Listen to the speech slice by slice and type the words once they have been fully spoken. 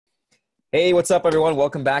Hey, what's up, everyone?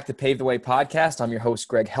 Welcome back to Pave the Way Podcast. I'm your host,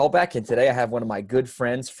 Greg Helbeck, and today I have one of my good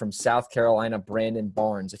friends from South Carolina, Brandon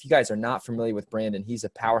Barnes. If you guys are not familiar with Brandon, he's a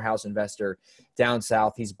powerhouse investor down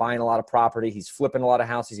south. He's buying a lot of property. He's flipping a lot of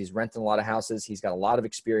houses. He's renting a lot of houses. He's got a lot of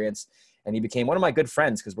experience, and he became one of my good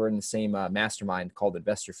friends because we're in the same mastermind called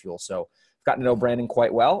Investor Fuel. So I've gotten to know Brandon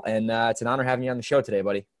quite well, and it's an honor having you on the show today,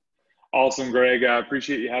 buddy. Awesome, Greg. I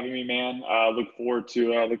appreciate you having me, man. Look forward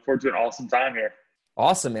to an awesome time here.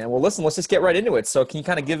 Awesome, man. Well, listen, let's just get right into it. So can you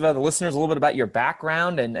kind of give the listeners a little bit about your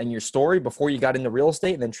background and your story before you got into real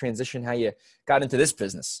estate and then transition how you got into this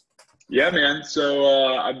business? Yeah, man.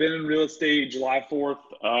 So I've been in real estate. July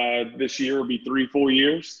 4th this year will be 3 full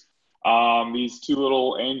years. These two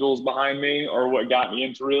little angels behind me are what got me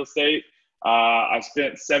into real estate. I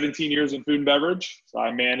spent 17 years in food and beverage. So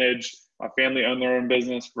I managed, my family owned their own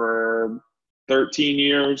business for 13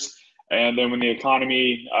 years. And then when the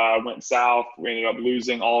economy went south, we ended up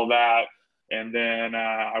losing all of that. And then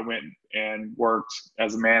I went and worked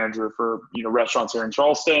as a manager for restaurants here in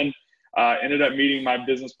Charleston. Ended up meeting my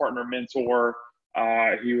business partner mentor.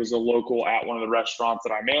 He was a local at one of the restaurants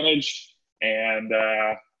that I managed, and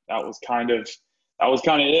that was kind of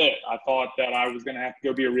it. I thought that I was going to have to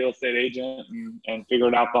go be a real estate agent and figure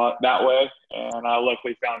it out that way. And I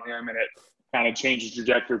luckily found him, and it kind of changed the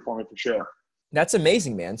trajectory for me for sure. That's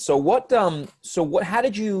amazing, man. How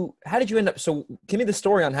did you end up, so give me the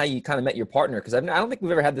story on how you kind of met your partner. Cause I don't think we've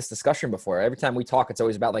ever had this discussion before. Every time we talk, it's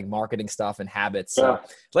always about like marketing stuff and habits. So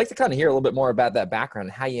I'd like to kind of hear a little bit more about that background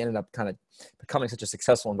and how you ended up kind of becoming such a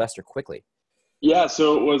successful investor quickly. Yeah.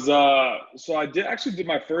 So it was, so I did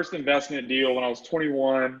my first investment deal when I was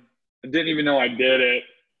 21. I didn't even know I did it.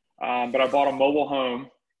 But I bought a mobile home,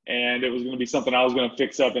 and it was going to be something I was going to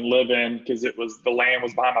fix up and live in because the land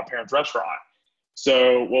was behind my parents' restaurant.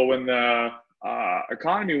 So, well, when the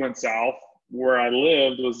economy went south, where I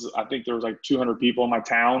lived I think there was like 200 people in my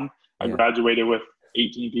town. I graduated with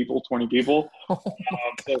 18 people, 20 people. So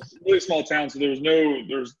it's a really small town. So there's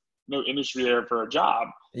no industry there for a job.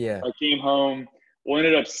 Yeah. I came home. Well,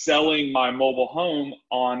 ended up selling my mobile home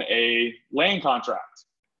on a land contract.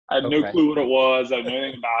 I had no clue what it was. I didn't know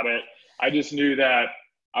anything about it. I just knew that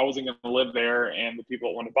I wasn't going to live there, and the people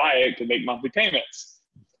that wanted to buy it could make monthly payments.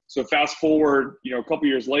 So fast forward, a couple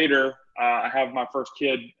years later, I have my first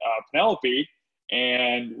kid, Penelope,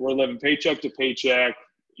 and we're living paycheck to paycheck,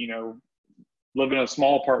 living in a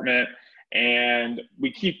small apartment, and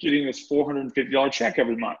we keep getting this $450 check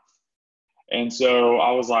every month. And so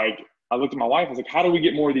I looked at my wife, I was like, how do we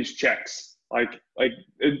get more of these checks?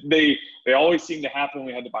 They always seem to happen when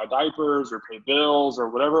we had to buy diapers or pay bills or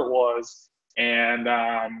whatever it was. And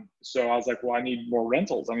so I was like, well, I need more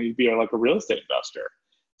rentals. I need to be a real estate investor.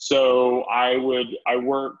 So I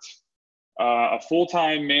worked a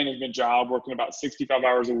full-time management job, working about 65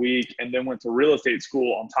 hours a week, and then went to real estate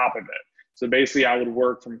school on top of it. So basically I would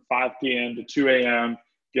work from 5 p.m. to 2 a.m.,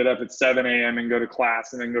 get up at 7 a.m. and go to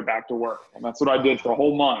class and then go back to work. And that's what I did for a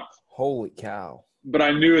whole month. Holy cow. But I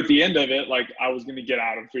knew at the end of it, I was going to get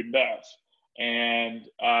out of food and bev. And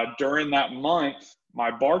during that month, my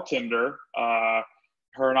bartender,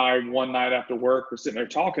 her and I, one night after work, were sitting there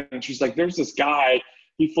talking, and she's like, there's this guy,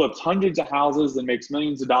 he flips hundreds of houses and makes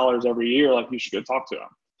millions of dollars every year. You should go talk to him.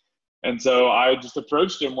 And so I just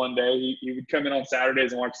approached him one day. He would come in on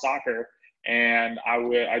Saturdays and watch soccer. And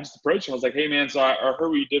I just approached him. I was like, hey man, so I heard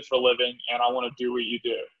what you did for a living, and I want to do what you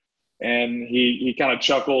do. And he kind of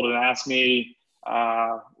chuckled and asked me,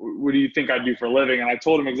 what do you think I do for a living? And I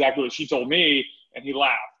told him exactly what she told me. And he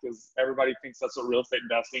laughed because everybody thinks that's what real estate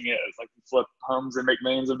investing is. You flip homes and make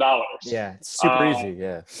millions of dollars. Yeah. It's super easy.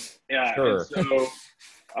 Yeah. Yeah. Sure.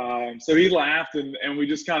 So he laughed, and we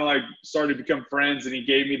just kind of started to become friends, and he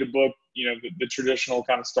gave me the book, the traditional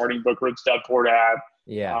kind of starting book, Rich Dad Poor Dad.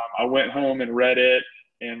 Yeah. I went home and read it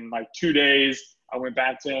in 2 days. I went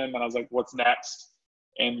back to him and I was like, what's next?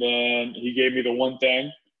 And then he gave me the one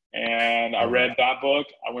thing, and I read that book.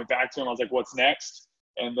 I went back to him. I was like, what's next?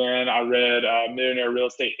 And then I read Millionaire Real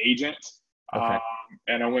Estate Agent.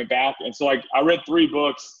 And I went back. And so I read 3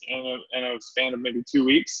 books in a span of maybe 2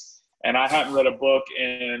 weeks. And I hadn't read a book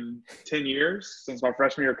in 10 years since my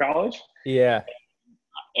freshman year of college. Yeah.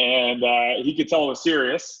 And he could tell I was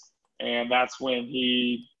serious. And that's when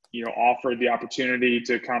he, offered the opportunity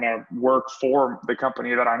to kind of work for the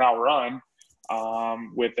company that I now run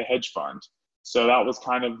with the hedge fund. So that was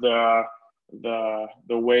kind of the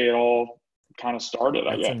way it all kind of started.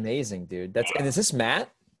 That's amazing, dude. And is this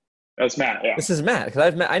Matt? That's Matt. Yeah. This is Matt,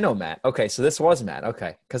 because I know Matt. Okay, so this was Matt.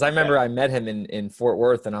 Okay, because I remember I met him in Fort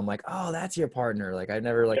Worth, and I'm like, oh, that's your partner. Like I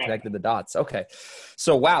never connected the dots. Okay,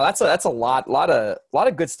 so wow, that's a lot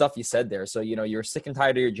of good stuff you said there. So you're sick and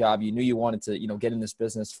tired of your job. You knew you wanted to get in this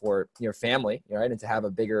business for your family, right, and to have a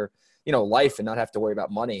bigger life and not have to worry about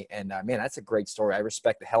money. And man, that's a great story. I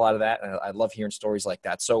respect the hell out of that, and I love hearing stories like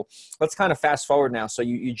that. So let's kind of fast forward now. So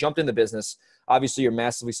you jumped in the business. Obviously, you're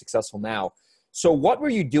massively successful now. So what were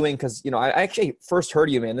you doing? Because, I actually first heard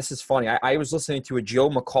you, man. This is funny. I was listening to a Joe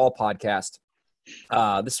McCall podcast.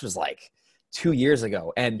 This was like 2 years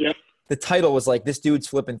ago. And the title was like, this dude's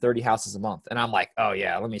flipping 30 houses a month. And I'm like, oh,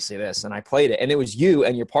 yeah, let me see this. And I played it. And it was you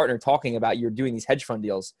and your partner talking about you're doing these hedge fund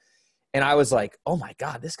deals. And I was like, oh, my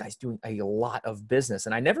God, this guy's doing a lot of business.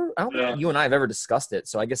 And I don't think you and I have ever discussed it.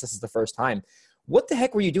 So I guess this is the first time. What the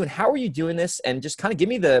heck were you doing? How were you doing this? And just kind of give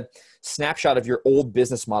me the snapshot of your old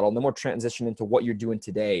business model, and then we'll transition into what you're doing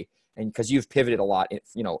today. And because you've pivoted a lot,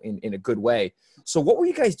 in a good way. So what were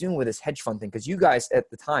you guys doing with this hedge fund thing? Because you guys at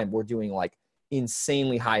the time were doing like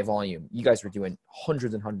insanely high volume. You guys were doing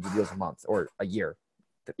hundreds and hundreds of deals a month or a year,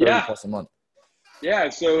 30 plus a month. Yeah.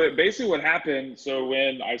 So basically what happened, so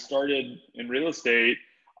when I started in real estate,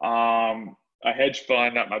 a hedge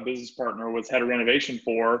fund that my business partner was head of renovation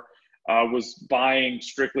for, was buying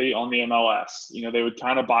strictly on the MLS. They would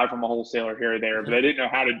kind of buy from a wholesaler here or there, but they didn't know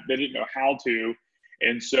how to.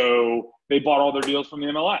 And so they bought all their deals from the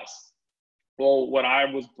MLS. Well, what I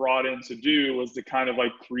was brought in to do was to kind of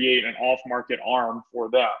like create an off-market arm for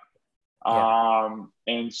them.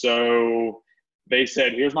 And so they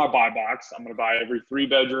said, here's my buy box. I'm going to buy every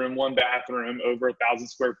 3-bedroom, 1-bathroom over 1,000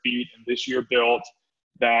 square feet and this year built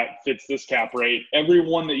that fits this cap rate. Every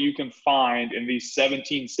one that you can find in these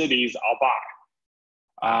 17 cities, I'll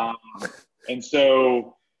buy. And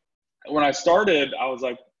so when I started, I was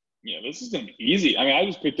like, this is going to be easy. I mean, I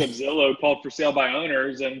just picked up Zillow, called for sale by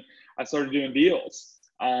owners, and I started doing deals.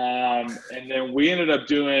 And then we ended up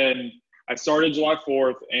I started July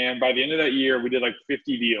 4th, and by the end of that year, we did like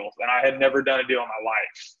 50 deals. And I had never done a deal in my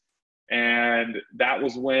life. And that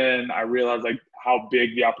was when I realized like how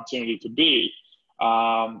big the opportunity could be.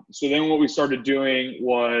 So then what we started doing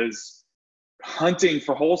was hunting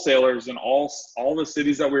for wholesalers in all the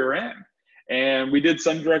cities that we were in. And we did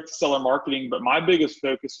some direct seller marketing, but my biggest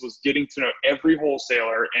focus was getting to know every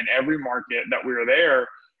wholesaler in every market that we were there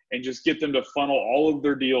and just get them to funnel all of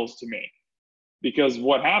their deals to me. Because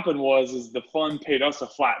what happened is the fund paid us a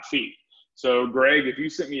flat fee. So Greg, if you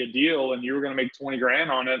sent me a deal and you were going to make 20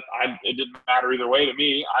 grand on it, it didn't matter either way to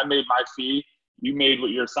me. I made my fee. You made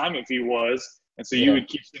what your assignment fee was. And so you would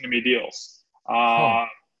keep sending me deals. And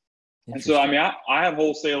so, I mean, I have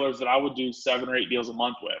wholesalers that I would do 7 or 8 deals a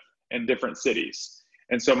month with in different cities.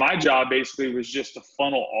 And so my job basically was just to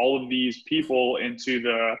funnel all of these people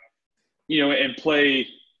into and play,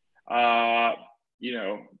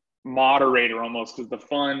 moderator almost, because the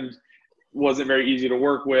fund wasn't very easy to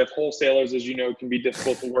work with. Wholesalers, as you know, can be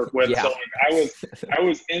difficult to work with. So I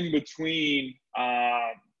was in between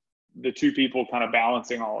the two people kind of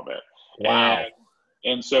balancing all of it. Wow.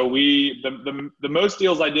 And so the most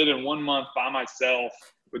deals I did in 1 month by myself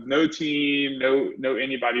with no team, no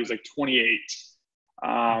anybody, was like 28.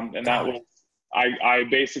 And that was, I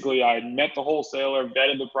basically met the wholesaler,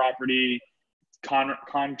 vetted the property,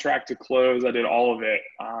 contract to close. I did all of it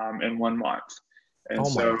in 1 month. And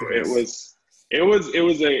so it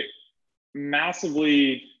was a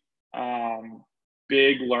massively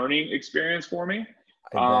big learning experience for me.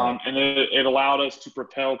 And it allowed us to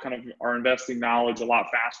propel kind of our investing knowledge a lot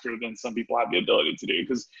faster than some people have the ability to do.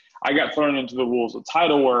 Because I got thrown into the rules of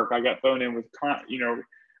title work. I got thrown in with,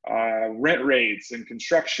 rent rates and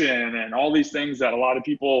construction and all these things that a lot of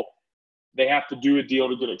people, they have to do a deal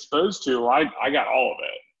to get exposed to. I got all of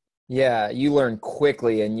it. Yeah, you learn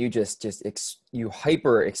quickly, and you you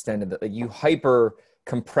hyper extended you hyper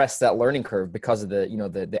compressed that learning curve because of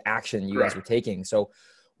the action you guys were taking. So,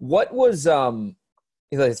 what was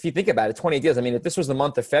if you think about it, 20 deals. I mean, if this was the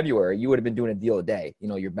month of February, you would have been doing a deal a day.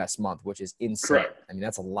 Your best month, which is insane. Correct. I mean,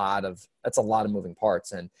 that's a lot of moving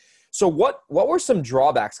parts. And so, what were some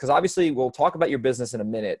drawbacks? Because obviously, we'll talk about your business in a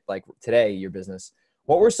minute. Like today, your business.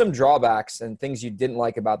 What were some drawbacks and things you didn't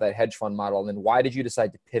like about that hedge fund model? And then why did you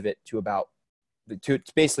decide to pivot to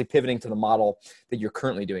basically pivoting to the model that you're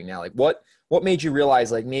currently doing now? Like what made you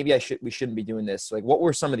realize like maybe we shouldn't be doing this? Like what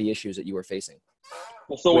were some of the issues that you were facing?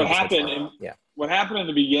 Well, so what happened in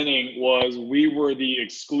the beginning was we were the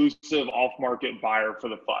exclusive off-market buyer for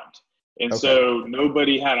the fund. And so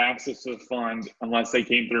nobody had access to the fund unless they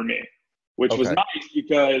came through me, which was nice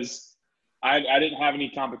because I didn't have any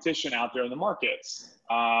competition out there in the markets.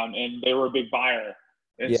 And they were a big buyer.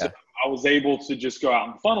 And so I was able to just go out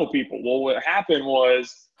and funnel people. Well, what happened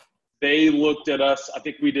was they looked at us. I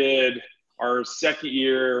think we did our second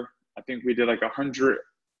year. I think we did like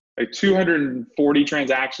 240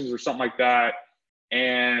 transactions or something like that.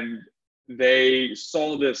 And they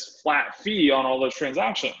saw this flat fee on all those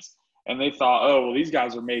transactions. And they thought, oh, well, these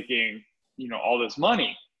guys are making, all this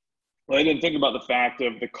money. Well, they didn't think about the fact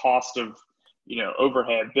of the cost of,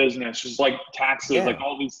 overhead, business, just like taxes, like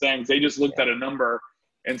all these things. They just looked at a number.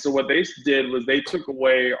 And so what they did was they took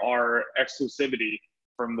away our exclusivity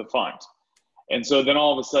from the fund. And so then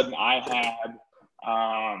all of a sudden I had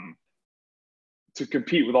to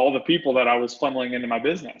compete with all the people that I was funneling into my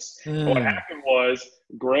business. And what happened was,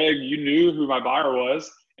 Greg, you knew who my buyer was.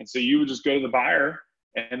 And so you would just go to the buyer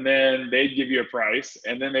and then they'd give you a price.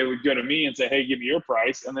 And then they would go to me and say, hey, give me your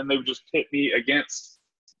price. And then they would just pit me against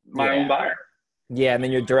my own buyer. Yeah, and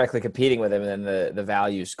then you're directly competing with them, and then the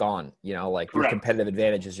value's gone. Like your competitive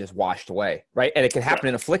advantage is just washed away, right? And it can happen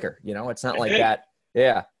in a flicker. It's not like that.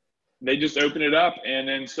 Yeah. They just open it up, and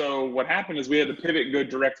then so what happened is we had to pivot and go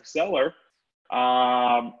direct to seller.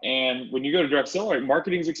 And when you go to direct seller,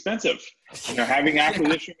 marketing is expensive. Having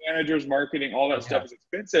acquisition managers, marketing, all that stuff is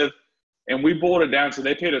expensive. And we boiled it down, so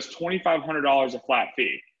they paid us $2,500 a flat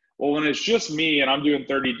fee. Well, when it's just me and I'm doing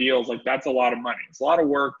 30 deals, like that's a lot of money. It's a lot of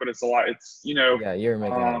work, but it's a lot. It's Yeah, you're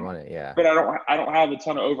making a lot of money. Yeah. But I don't have a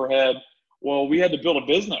ton of overhead. Well, we had to build a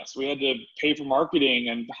business. We had to pay for marketing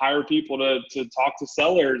and hire people to talk to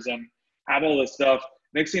sellers and have all this stuff.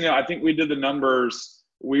 Next thing you know, I think we did the numbers.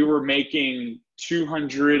 We were making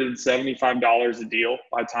 $275 a deal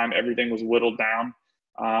by the time everything was whittled down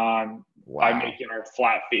by making our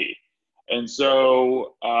flat fee. And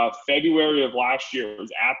so February of last year, it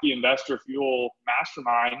was at the Investor Fuel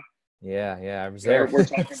Mastermind. Yeah, I was there. We're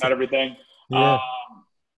talking about everything. I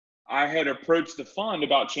had approached the fund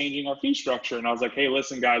about changing our fee structure. And I was like, hey,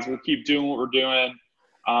 listen, guys, we'll keep doing what we're doing,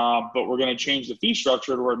 but we're going to change the fee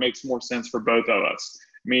structure to where it makes more sense for both of us.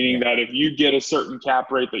 Meaning that if you get a certain cap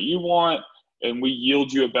rate that you want and we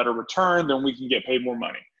yield you a better return, then we can get paid more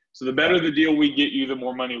money. So the better the deal we get you, the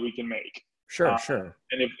more money we can make. Sure.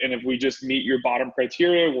 And if we just meet your bottom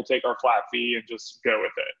criteria, we'll take our flat fee and just go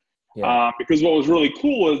with it. Because what was really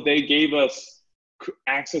cool is they gave us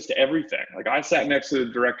access to everything. Like I sat next to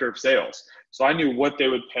the director of sales, so I knew what they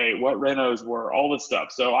would pay, what renos were, all this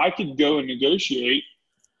stuff. So I could go and negotiate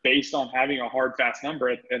based on having a hard, fast number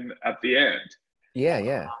at the end.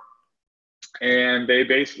 Yeah. And they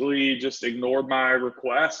basically just ignored my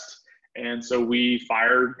request. And so we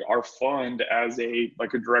fired our fund as a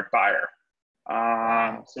direct buyer.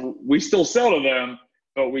 So we still sell to them,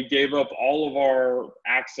 but we gave up all of our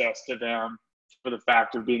access to them for the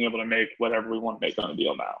fact of being able to make whatever we want to make on a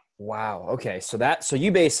deal now. Wow. Okay. So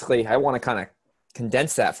you basically, I want to kind of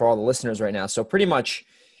condense that for all the listeners right now. So pretty much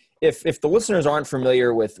if the listeners aren't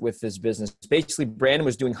familiar with this business, basically Brandon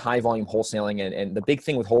was doing high volume wholesaling. And the big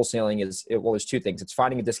thing with wholesaling is, there's two things. It's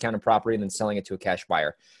finding a discounted property and then selling it to a cash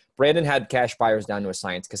buyer. Brandon had cash buyers down to a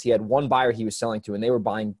science because he had one buyer he was selling to and they were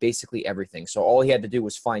buying basically everything. So all he had to do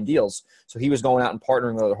was find deals. So he was going out and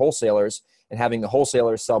partnering with other wholesalers and having the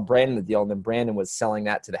wholesalers sell Brandon the deal. And then Brandon was selling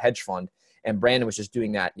that to the hedge fund. And Brandon was just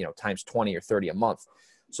doing that, times 20 or 30 a month.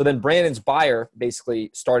 So then Brandon's buyer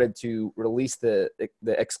basically started to release the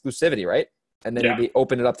exclusivity, right? And then he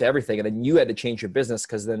opened it up to everything. And then you had to change your business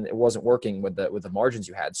because then it wasn't working with the margins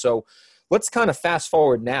you had. So let's kind of fast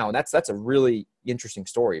forward now. And that's a really interesting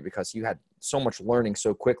story because you had so much learning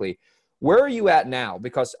so quickly. Where are you at now?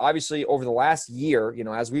 Because obviously over the last year,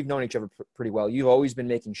 as we've known each other pretty well, you've always been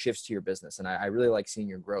making shifts to your business. And I really like seeing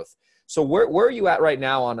your growth. So where are you at right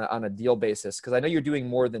now on a deal basis? Because I know you're doing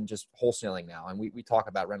more than just wholesaling now. And we talk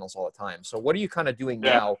about rentals all the time. So what are you kind of doing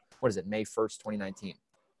now? What is it, May 1st, 2019?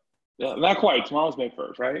 Yeah, not quite. Tomorrow's May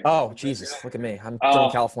 1st, right? Oh, Jesus. Look at me. I'm still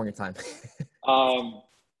in California time.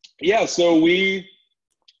 So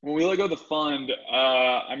when we let go of the fund,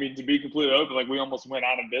 to be completely open, we almost went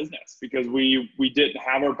out of business because we didn't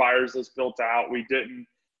have our buyers list built out. We didn't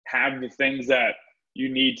have the things that you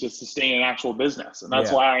need to sustain an actual business. And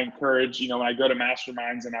that's why I encourage, when I go to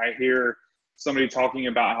masterminds and I hear somebody talking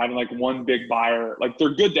about having one big buyer,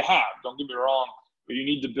 they're good to have, don't get me wrong, but you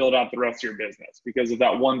need to build out the rest of your business because if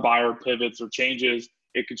that one buyer pivots or changes,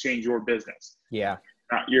 it could change your business. Yeah.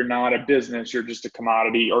 You're not a business, you're just a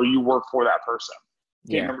commodity, or you work for that person.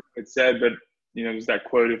 Can't remember what it said, but there's that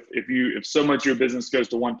quote: if so much of your business goes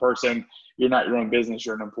to one person, you're not your own business,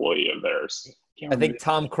 you're an employee of theirs. I think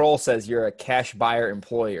Tom Kroll says you're a cash buyer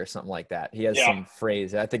employee or something like that. He has some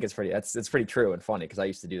phrase. I think it's pretty true and funny because I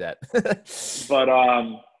used to do that. but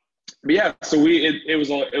yeah, so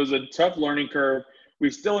it was a tough learning curve. we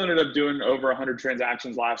still ended up doing over 100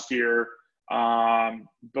 transactions last year.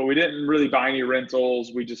 But we didn't really buy any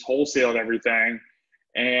rentals. We just wholesaled everything.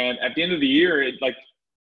 And at the end of the year,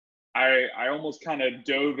 I almost kind of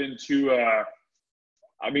dove into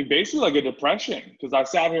basically like a depression, because I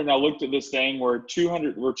sat here and I looked at this thing. We're 2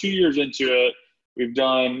 years into it. We've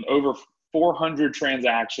done over 400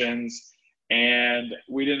 transactions, and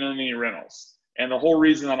we didn't own any rentals. And the whole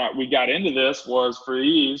reason that we got into this was for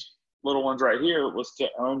these little ones right here, was to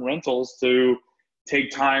own rentals, to take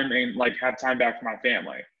time and like have time back for my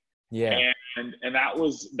family. Yeah. And that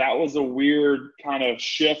was a weird kind of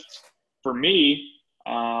shift for me.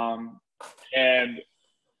 And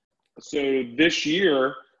so this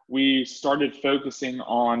year we started focusing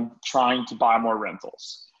on trying to buy more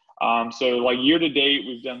rentals. So like year to date,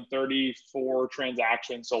 we've done 34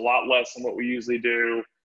 transactions, so a lot less than what we usually do,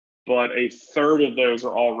 but a third of those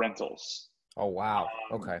are all rentals. Oh, wow.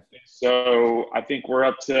 Okay. So I think we're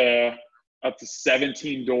up to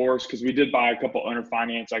 17 doors, because we did buy a couple owner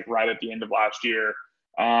finance like right at the end of last year.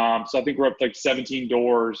 So I think we're up to like 17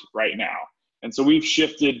 doors right now. And so we've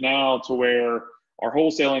shifted now to where our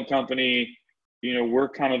wholesaling company, we're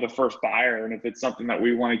kind of the first buyer. And if it's something that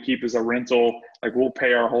we want to keep as a rental, like we'll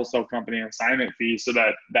pay our wholesale company an assignment fee so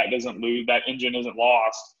that doesn't lose, that engine isn't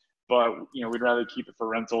lost. But, we'd rather keep it for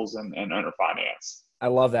rentals and owner finance. I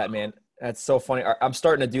love that, man. That's so funny. I'm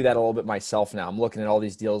starting to do that a little bit myself now. I'm looking at all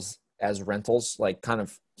these deals as rentals, like kind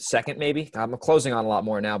of second maybe. I'm closing on a lot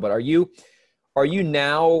more now, but are you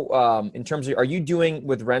now in terms of, are you doing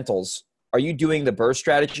with rentals, are you doing the burst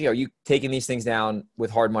strategy? Are you taking these things down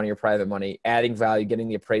with hard money or private money, adding value, getting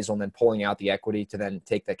the appraisal, and then pulling out the equity to then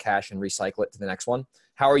take the cash and recycle it to the next one?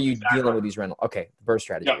 How are you dealing with these rentals? Okay, the burst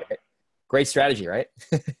strategy. Yeah. Right? Great strategy, right?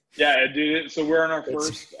 Yeah, dude. So we're in our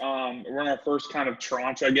first kind of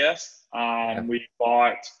tranche, I guess. We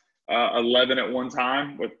bought 11 at one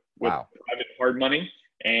time with wow. private hard money,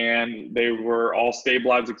 and they were all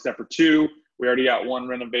stabilized except for 2. We already got 1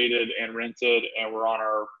 renovated and rented, and we're on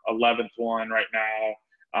our 11th one right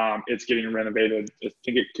now. It's getting renovated. I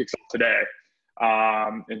think it kicks off today.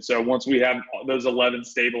 And so once we have those 11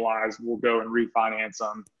 stabilized, we'll go and refinance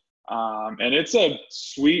them. And it's a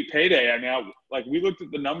sweet payday. I mean, like we looked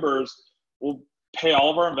at the numbers, we'll pay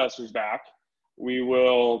all of our investors back. We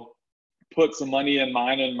will put some money in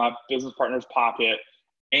mine and my business partner's pocket,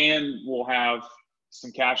 and we'll have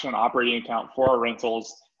some cash on an operating account for our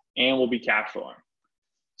rentals, and we'll be cash flowing.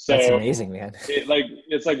 So that's amazing, man.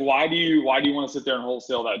 It's like, why do you want to sit there and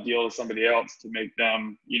wholesale that deal to somebody else to make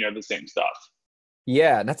them, the same stuff?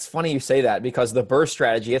 Yeah, that's funny you say that, because the burst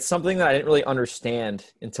strategy, it's something that I didn't really understand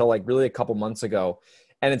until like really a couple months ago.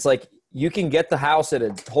 And it's like, you can get the house at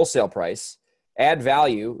a wholesale price, add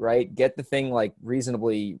value, right? Get the thing like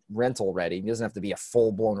reasonably rental ready. It doesn't have to be a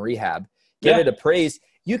full blown rehab. Get it appraised.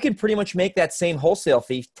 You can pretty much make that same wholesale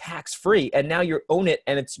fee tax free. And now you own it.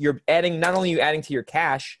 And you're adding, not only are you adding to your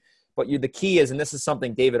cash, but the key is, and this is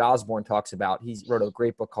something David Osborne talks about. He wrote a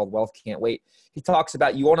great book called Wealth Can't Wait. He talks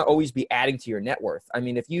about you want to always be adding to your net worth. I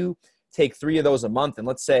mean, if you take 3 of those a month, and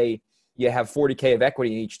let's say you have $40K of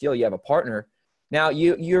equity in each deal, you have a partner. Now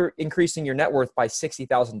you're increasing your net worth by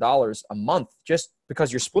 $60,000 a month just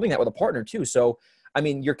because you're splitting that with a partner too. So, I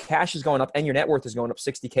mean, your cash is going up and your net worth is going up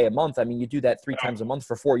 $60K a month. I mean, you do that 3 times a month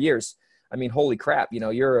for 4 years. I mean, holy crap,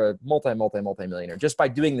 you're a multi-millionaire just by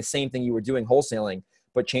doing the same thing you were doing wholesaling,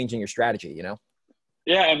 but changing your strategy,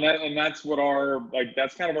 Yeah, and that's what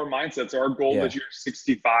that's kind of our mindset. So our goal this year is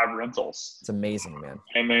 65 rentals. It's amazing, man.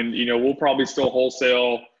 And then, we'll probably still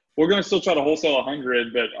wholesale. We're going to still try to wholesale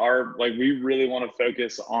 100, but we really want to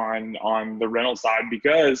focus on the rental side,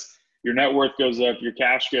 because your net worth goes up, your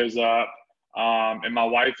cash goes up. And my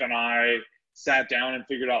wife and I sat down and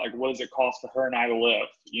figured out what does it cost for her and I to live?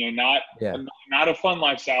 Not a fun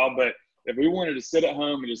lifestyle, but if we wanted to sit at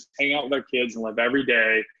home and just hang out with our kids and live every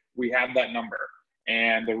day, we have that number.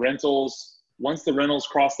 And the rentals, once the rentals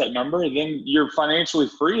cross that number, then you're financially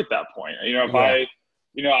free at that point. I'm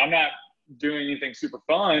not doing anything super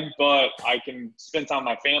fun, but I can spend time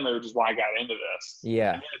with my family, which is why I got into this.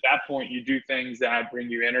 Yeah. And then at that point, you do things that bring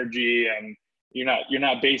you energy, and you're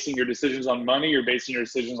not basing your decisions on money. You're basing your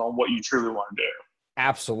decisions on what you truly want to do.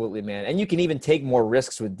 Absolutely, man. And you can even take more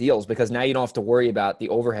risks with deals, because now you don't have to worry about the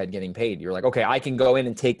overhead getting paid. You're like, okay, I can go in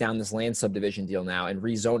and take down this land subdivision deal now and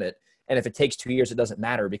rezone it. And if it takes 2 years, it doesn't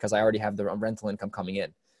matter, because I already have the rental income coming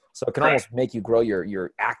in. So it can almost make you grow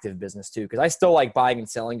your active business too. Because I still like buying and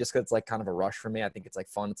selling just because it's like kind of a rush for me. I think it's like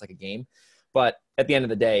fun. It's like a game. But at the end of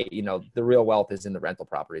the day, the real wealth is in the rental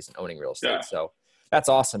properties and owning real estate. Yeah. So that's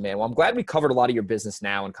awesome, man. Well, I'm glad we covered a lot of your business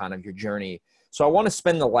now and kind of your journey. So I want to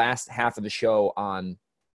spend the last half of the show on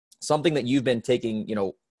something that you've been taking,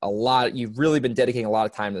 you've really been dedicating a lot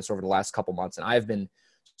of time to this over the last couple months. And I've been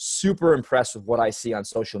super impressed with what I see on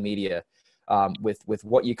social media with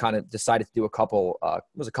what you kind of decided to do it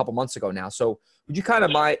was a couple months ago now. So would you kind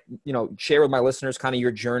of share with my listeners kind of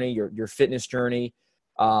your journey, your fitness journey?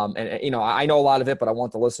 I know a lot of it, but I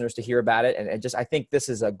want the listeners to hear about it. And I think this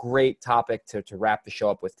is a great topic to wrap the show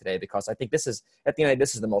up with today, because I think this is, at the end of the day,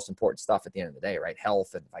 this is the most important stuff at the end of the day, right?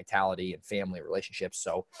 Health and vitality and family relationships.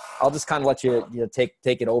 So I'll just kind of let you take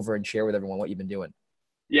it over and share with everyone what you've been doing.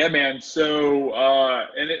 Yeah, man. So,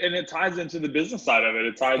 and it ties into the business side of it.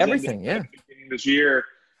 It ties everything, into the beginning of this year.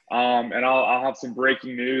 And I'll have some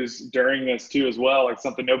breaking news during this too, as well, like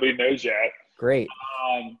something nobody knows yet. Great.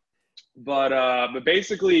 But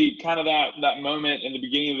basically kind of that moment in the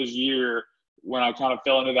beginning of this year when I kind of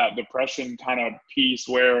fell into that depression kind of piece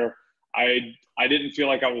where I didn't feel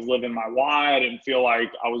like I was living my why. I didn't feel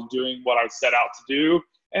like I was doing what I set out to do.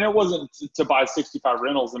 And it wasn't to buy 65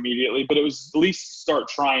 rentals immediately, but it was at least start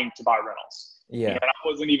trying to buy rentals. Yeah. And I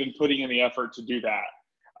wasn't even putting in the effort to do that.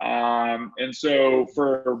 And so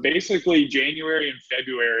for basically January and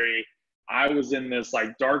February, I was in this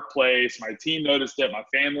like dark place. My team noticed it, my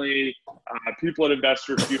family, people at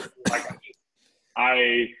Investor Fuel. Like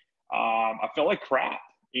I felt like crap,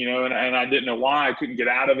 and I didn't know why. I couldn't get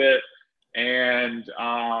out of it. And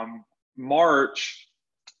March,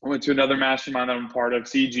 I went to another mastermind I'm part of,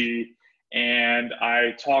 CG, and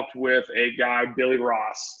I talked with a guy, Billy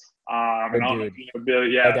Ross. Good dude.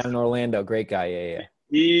 Billy, yeah, down in Orlando, great guy. Yeah.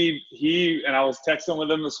 He and I was texting with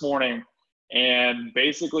him this morning, and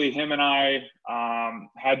basically him and I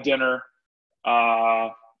had dinner,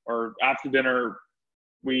 or after dinner,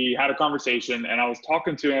 we had a conversation, and I was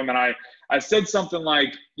talking to him, and I said something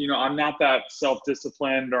like, I'm not that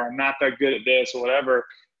self-disciplined, or I'm not that good at this or whatever.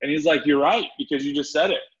 And he's like, you're right, because you just said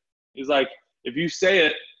it. He's like, if you say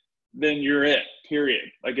it, then you're it, period.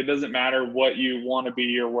 Like, it doesn't matter what you want to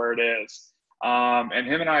be or where it is. And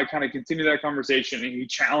him and I kind of continued that conversation, and he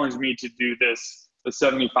challenged me to do the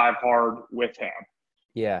 75 hard with him.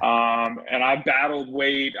 Yeah. And I battled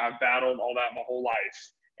weight. I battled all that my whole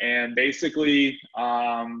life. And basically,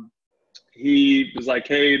 he was like,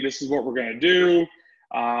 hey, this is what we're going to do.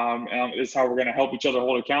 And this is how we're going to help each other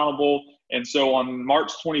hold accountable. And so on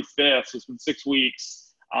March 25th, so it's been 6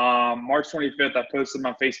 weeks, March 25th, I posted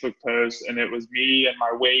my Facebook post, and it was me and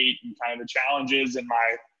my weight and kind of the challenges and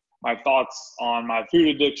my thoughts on my food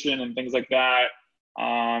addiction and things like that.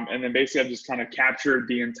 And then basically I just kind of captured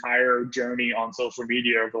the entire journey on social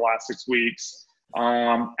media over the last 6 weeks.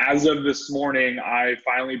 As of this morning, I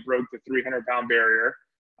finally broke the 300-pound barrier.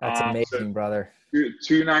 That's amazing, brother.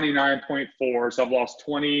 299.4. So I've lost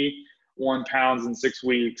 21 pounds in 6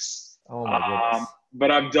 weeks. Oh my goodness.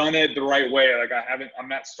 But I've done it the right way. Like I'm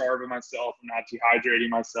not starving myself. I'm not dehydrating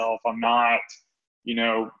myself. I'm not,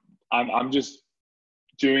 I'm just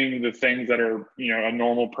doing the things that are, a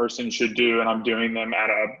normal person should do. And I'm doing them at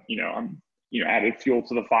I'm added fuel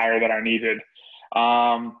to the fire that I needed.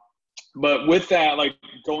 But with that, like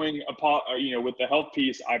going upon, with the health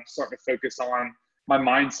piece, I'm starting to focus on my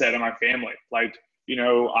mindset and my family. Like,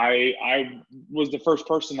 I was the first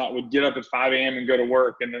person that would get up at 5 a.m. and go to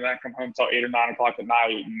work, and then I'd come home till 8 or 9 o'clock at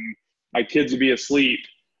night, and my kids would be asleep.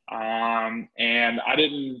 And I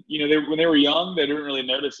didn't, when they were young, they didn't really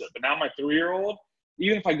notice it. But now my 3-year-old,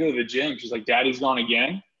 even if I go to the gym, she's like, Daddy's gone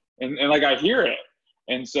again. And like, I hear it.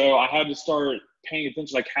 And so I had to start paying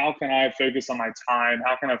attention, like, how can I focus on my time?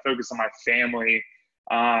 How can I focus on my family?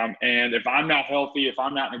 And if I'm not healthy, if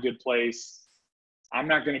I'm not in a good place, I'm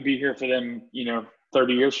not going to be here for them,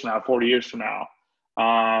 30 years from now, 40 years from now.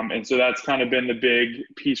 And so that's kind of been the big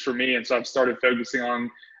piece for me. And so I've started focusing on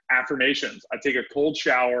affirmations. I take a cold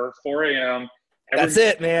shower, 4 a.m. That's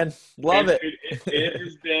it, man. Love it. It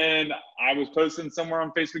has been, I was posting somewhere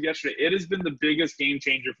on Facebook yesterday. It has been the biggest game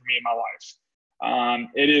changer for me in my life. I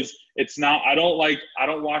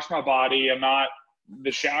don't wash my body.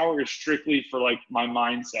 The shower is strictly for like my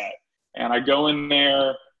mindset. And I go in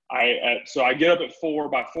there, so I get up at 4.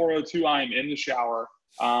 By 4:02, I am in the shower.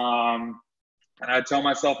 And I tell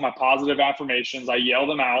myself my positive affirmations. I yell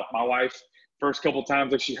them out. My wife, first couple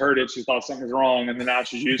times that she heard it, she thought something was wrong, and then now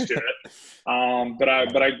she's used to it. But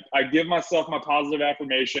I give myself my positive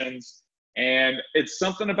affirmations, and it's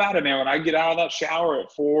something about it, man. When I get out of that shower at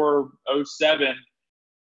 4:07,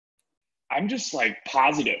 I'm just like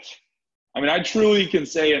positive. I mean, I truly can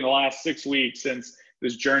say in the last 6 weeks since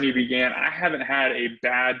this journey began, I haven't had a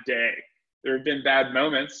bad day. There have been bad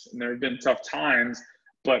moments and there have been tough times,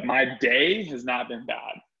 but my day has not been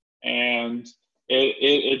bad. And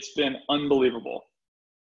it's been unbelievable.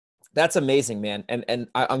 That's amazing, man. And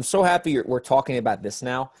I'm so happy we're talking about this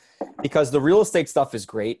now, because the real estate stuff is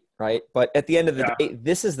great, right? But at the end of the day,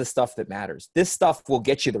 this is the stuff that matters. This stuff will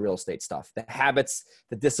get you the real estate stuff, the habits,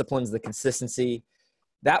 the disciplines, the consistency.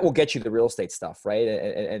 That will get you the real estate stuff, right?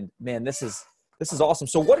 And man, this is awesome.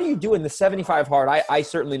 So what are you doing the 75 hard? I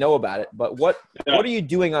certainly know about it, but what are you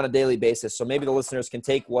doing on a daily basis? So maybe the listeners can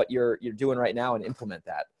take what you're doing right now and implement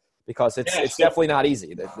that, because it's definitely not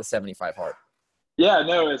easy, the 75 hard. Yeah,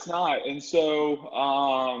 no, it's not. And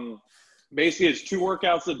so basically it's 2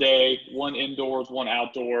 workouts a day, 1 indoors, 1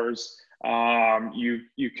 outdoors.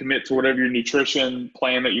 You commit to whatever your nutrition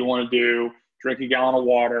plan that you want to do, drink a gallon of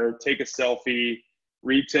water, take a selfie,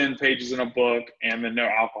 read 10 pages in a book, and then no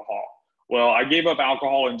alcohol. Well, I gave up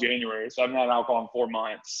alcohol in January, so I haven't had alcohol in 4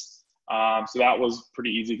 months. So that was pretty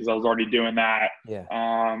easy because I was already doing that. Yeah.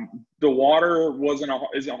 The water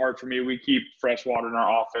isn't hard for me. We keep fresh water in our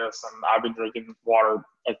office, and I've been drinking water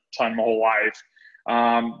a ton my whole life.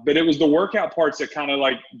 But it was the workout parts that kind of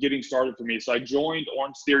like getting started for me. So I joined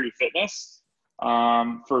Orange Theory Fitness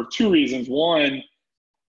for 2 reasons. One,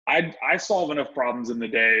 I solve enough problems in the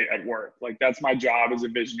day at work. Like, that's my job as a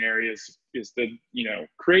visionary, is to,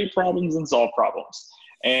 create problems and solve problems.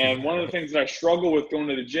 And one of the things that I struggled with going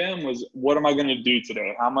to the gym was, what am I going to do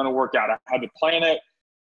today? How am I going to work out? I had to plan it.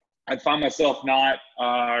 I'd find myself not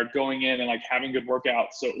going in and like having good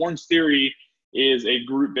workouts. So Orange Theory is a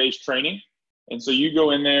group-based training. And so you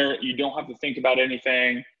go in there, you don't have to think about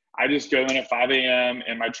anything. I just go in at 5 a.m.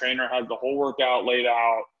 and my trainer has the whole workout laid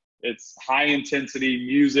out. It's high intensity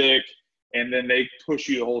music, and then they push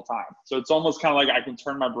you the whole time. So it's almost kind of like I can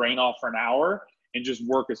turn my brain off for an hour and just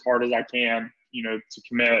work as hard as I can, to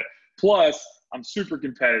commit. Plus, I'm super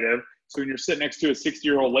competitive. So when you're sitting next to a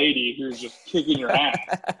 60-year-old lady who's just kicking your ass,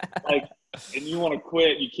 and you want to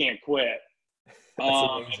quit, you can't quit.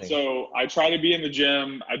 So I try to be in the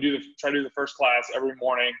gym. I try to do the first class every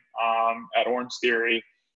morning at Orange Theory.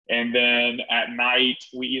 And then at night,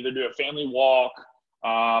 we either do a family walk.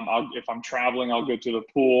 If I'm traveling, I'll go to the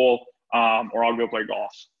pool, or I'll go play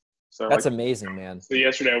golf. So that's amazing, man. So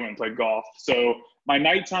yesterday I went and played golf. So my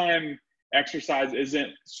nighttime exercise isn't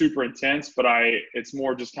super intense, but it's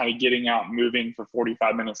more just kind of getting out, moving for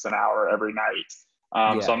 45 minutes an hour every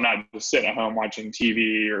night. So I'm not just sitting at home watching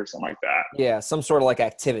TV or something like that. Yeah, some sort of like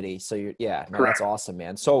activity. So that's awesome,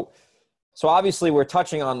 man. So obviously we're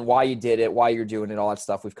touching on why you did it, why you're doing it, all that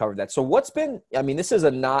stuff. We've covered that. So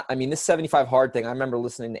this 75 hard thing, I remember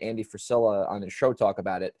listening to Andy Frisella on his show talk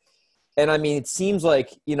about it. And it seems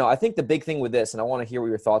like, I think the big thing with this, and I want to hear what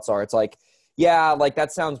your thoughts are. It's like, yeah, like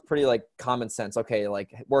that sounds pretty like common sense. Okay.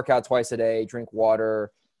 Like work out twice a day, drink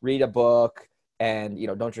water, read a book, and,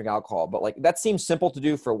 don't drink alcohol. But like, that seems simple to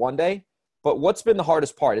do for one day. But what's been the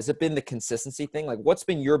hardest part? Has it been the consistency thing? Like, what's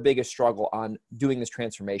been your biggest struggle on doing this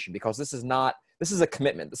transformation? Because this is a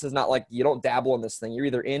commitment. This is not like you don't dabble in this thing. You're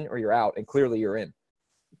either in or you're out, and clearly you're in.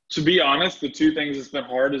 To be honest, the 2 things that's been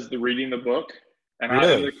hard is the reading the book. And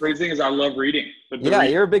really? The crazy thing is I love reading.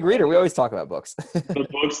 You're a big reader. We always talk about books.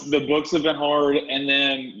 The books have been hard. And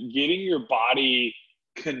then getting your body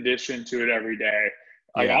conditioned to it every day.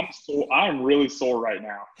 Like, I'm really sore right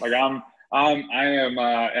now. Like I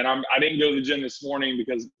didn't go to the gym this morning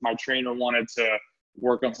because my trainer wanted to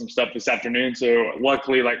work on some stuff this afternoon. So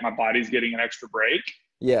luckily, like, my body's getting an extra break.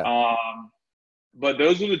 Yeah. But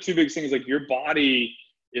those are the 2 big things. Like, your body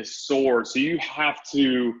is sore. So you have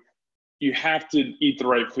to eat the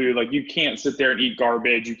right food. Like, you can't sit there and eat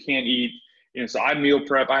garbage. You can't eat, so I meal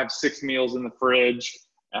prep. I have 6 meals in the fridge,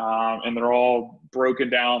 and they're all broken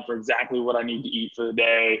down for exactly what I need to eat for the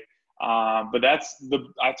day. But I'd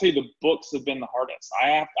say the books have been the hardest.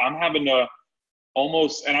 I'm having to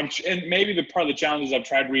almost, and maybe the part of the challenge is I've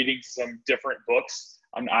tried reading some different books.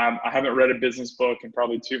 I haven't read a business book in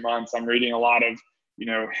probably 2 months. I'm reading a lot of,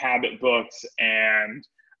 habit books and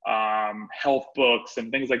health books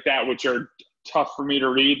and things like that, which are tough for me to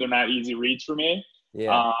read. They're not easy reads for me.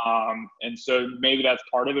 Yeah. And so maybe that's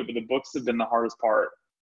part of it, but the books have been the hardest part.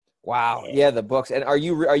 Wow. Yeah, the books. And are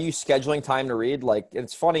you scheduling time to read? Like,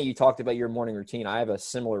 it's funny you talked about your morning routine. I have a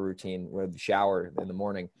similar routine with the shower in the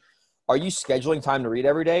morning. Are you scheduling time to read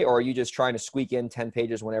every day, or are you just trying to squeak in 10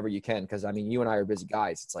 pages whenever you can? Because you and I are busy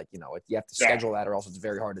guys. It's like, you have to schedule that, or else it's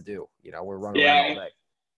very hard to do. We're running around all day.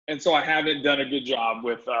 And so I haven't done a good job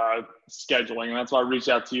with scheduling. And that's why I reached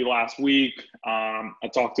out to you last week. I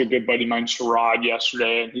talked to a good buddy of mine, Sherrod,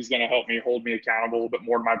 yesterday, and he's going to help me hold me accountable a little bit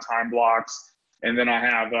more to my time blocks. And then I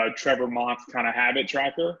have Trevor Mott's kind of habit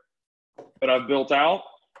tracker that I've built out.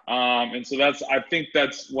 And so I think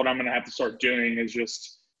that's what I'm going to have to start doing, is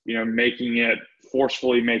just,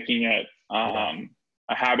 forcefully making it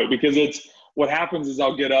a habit, because what happens is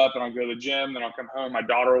I'll get up and I'll go to the gym, then I'll come home, my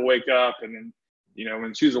daughter will wake up, and then, you know,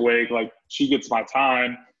 when she's awake, like she gets my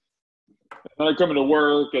time. And then I come into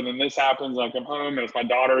work, and then this happens, and I come home and it's my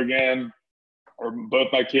daughter again, or both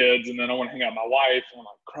my kids, and then I want to hang out with my wife, and I'm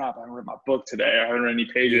like, crap, I haven't read my book today. I haven't read any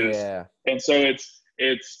pages. Yeah. And so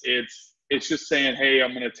it's just saying, hey,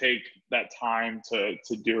 I'm going to take that time to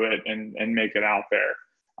do it and make it out there.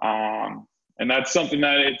 And that's something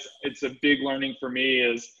that it's a big learning for me.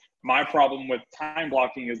 Is my problem with time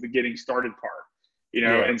blocking is the getting started part, you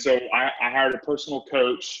know? Yeah. And so I hired a personal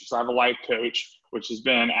coach. So I have a life coach, which has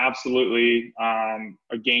been absolutely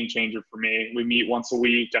a game changer for me. We meet once a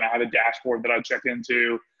week, and I have a dashboard that I check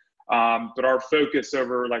into. But our focus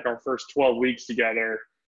over like our first 12 weeks together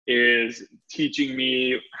is teaching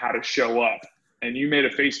me how to show up. And you made a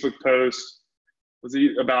Facebook post, was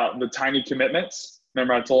it about the tiny commitments?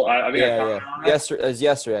 Remember I think I commented on that? It was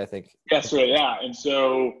yesterday, I think. Yesterday, yeah. And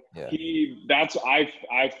so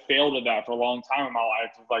I failed at that for a long time in my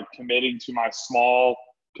life, of like committing to my small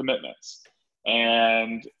commitments.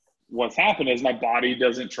 And what's happened is my body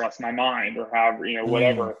doesn't trust my mind, or have, you know,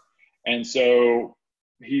 whatever. And so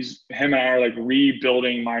him and I are like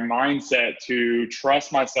rebuilding my mindset to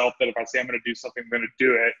trust myself that if I say I'm going to do something, I'm going to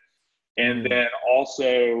do it. And then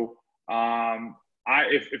also,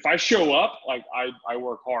 if I show up, like I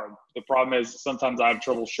work hard. The problem is sometimes I have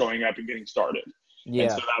trouble showing up and getting started. Yeah.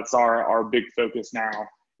 And so that's our big focus now,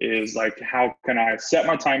 is like, how can I set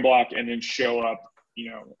my time block and then show up,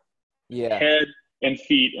 you know, head and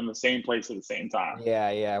feet in the same place at the same time.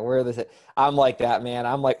 Yeah. I'm like that, man.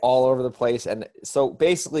 I'm like all over the place. And so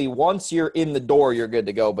basically once you're in the door, you're good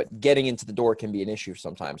to go, but getting into the door can be an issue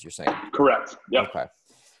sometimes, you're saying. Correct. Yep. Okay.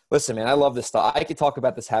 Listen, man, I love this stuff. I could talk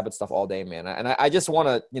about this habit stuff all day, man. And I just want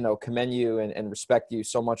to, you know, commend you and respect you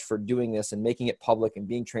so much for doing this and making it public and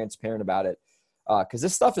being transparent about it. Because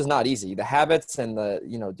this stuff is not easy. The habits and the,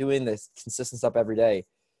 you know, doing this consistent stuff every day,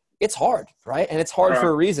 it's hard, right? And it's hard for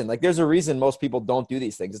a reason. Like there's a reason most people don't do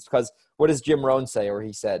these things. It's because, what does Jim Rohn say? Or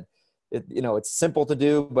he said, you know, it's simple to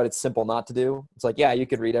do, but it's simple not to do. It's like, yeah, you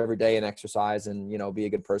could read every day and exercise and, you know, be a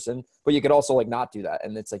good person, but you could also like not do that.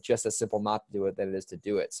 And it's like just as simple not to do it than it is to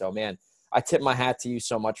do it. So, man, I tip my hat to you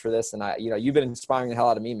so much for this. And you know, you've been inspiring the hell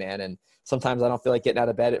out of me, man. And sometimes I don't feel like getting out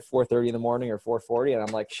of bed at 4:30 in the morning or 4:40. And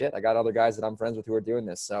I'm like, shit, I got other guys that I'm friends with who are doing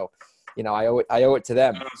this. So, you know, I owe it to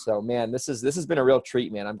them. So, man, this has been a real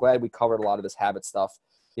treat, man. I'm glad we covered a lot of this habit stuff,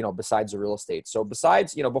 you know, besides the real estate. So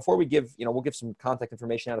besides, you know, before we give, you know, we'll give some contact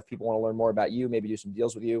information out if people want to learn more about you, maybe do some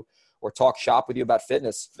deals with you or talk shop with you about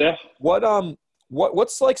fitness. Yeah.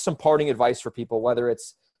 What's like some parting advice for people, whether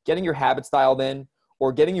it's getting your habits dialed in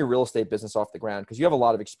or getting your real estate business off the ground? Because you have a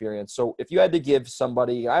lot of experience. So if you had to give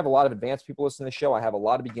somebody, I have a lot of advanced people listening to the show. I have a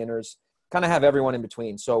lot of beginners, kind of have everyone in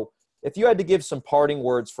between. So if you had to give some parting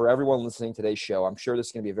words for everyone listening to today's show, I'm sure this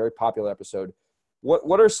is going to be a very popular episode.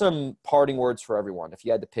 What are some parting words for everyone if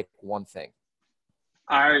you had to pick one thing?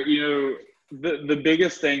 The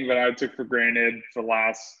biggest thing that I took for granted for the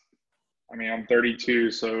last, I'm 32,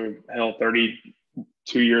 so hell,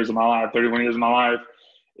 32 years of my life, 31 years of my life,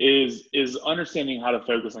 is understanding how to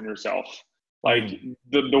focus on yourself. Like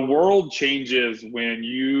the world changes when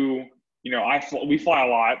we fly a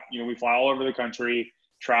lot, we fly all over the country,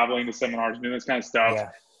 traveling to seminars, doing this kind of stuff.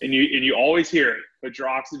 Yeah. And you always hear it, put your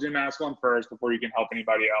oxygen mask on first before you can help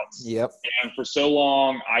anybody else. Yep. And for so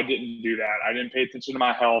long, I didn't do that. I didn't pay attention to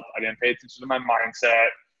my health. I didn't pay attention to my mindset.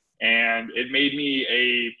 And it made me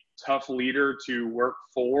a tough leader to work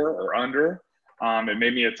for or under. It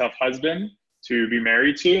made me a tough husband to be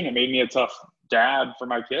married to. And it made me a tough dad for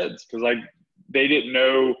my kids, because they didn't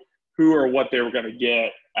know who or what they were going to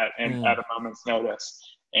get at a moment's notice.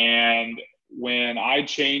 And when I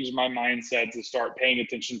changed my mindset to start paying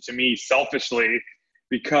attention to me selfishly,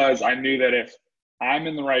 because I knew that if I'm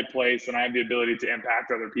in the right place and I have the ability to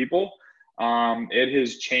impact other people, it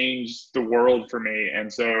has changed the world for me.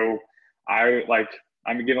 And so I'm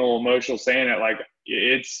getting a little emotional saying it. Like,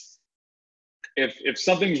 it's, if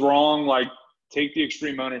something's wrong, like, take the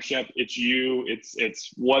extreme ownership. It's you,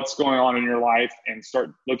 it's what's going on in your life, and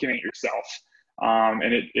start looking at yourself.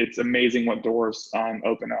 And it's amazing what doors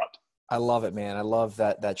open up. I love it, man. I love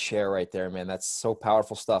that share right there, man. That's so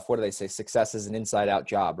powerful stuff. What do they say? Success is an inside out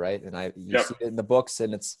job, right? And you see it in the books,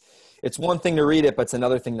 and it's one thing to read it, but it's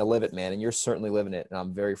another thing to live it, man. And you're certainly living it. And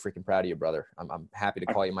I'm very freaking proud of you, brother. I'm happy to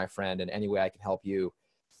call you my friend, and any way I can help you,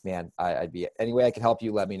 man, any way I can help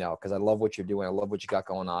you, let me know, because I love what you're doing. I love what you got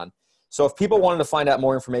going on. So if people wanted to find out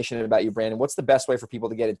more information about you, Brandon, what's the best way for people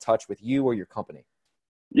to get in touch with you or your company?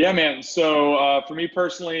 Yeah, man. So for me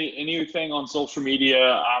personally, anything on social media,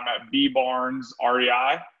 I'm at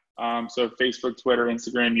Bbarnesrei. So Facebook, Twitter,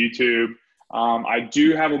 Instagram, YouTube. I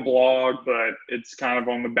do have a blog, but it's kind of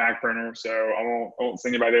on the back burner, so I won't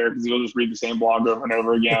send anybody there because you'll just read the same blog over and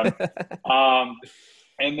over again.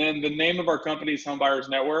 And then the name of our company is Home Buyers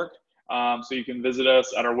Network. So you can visit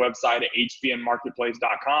us at our website at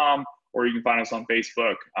hbnmarketplace.com, or you can find us on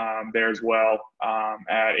Facebook there as well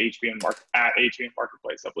at HBN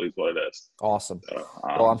Marketplace, I believe is what it is. Awesome. So,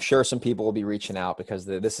 well, I'm sure some people will be reaching out because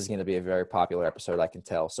this is going to be a very popular episode, I can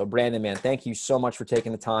tell. So Brandon, man, thank you so much for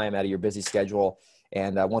taking the time out of your busy schedule.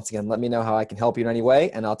 And once again, let me know how I can help you in any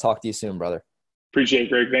way, and I'll talk to you soon, brother. Appreciate it,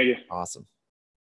 Greg. Thank you. Awesome.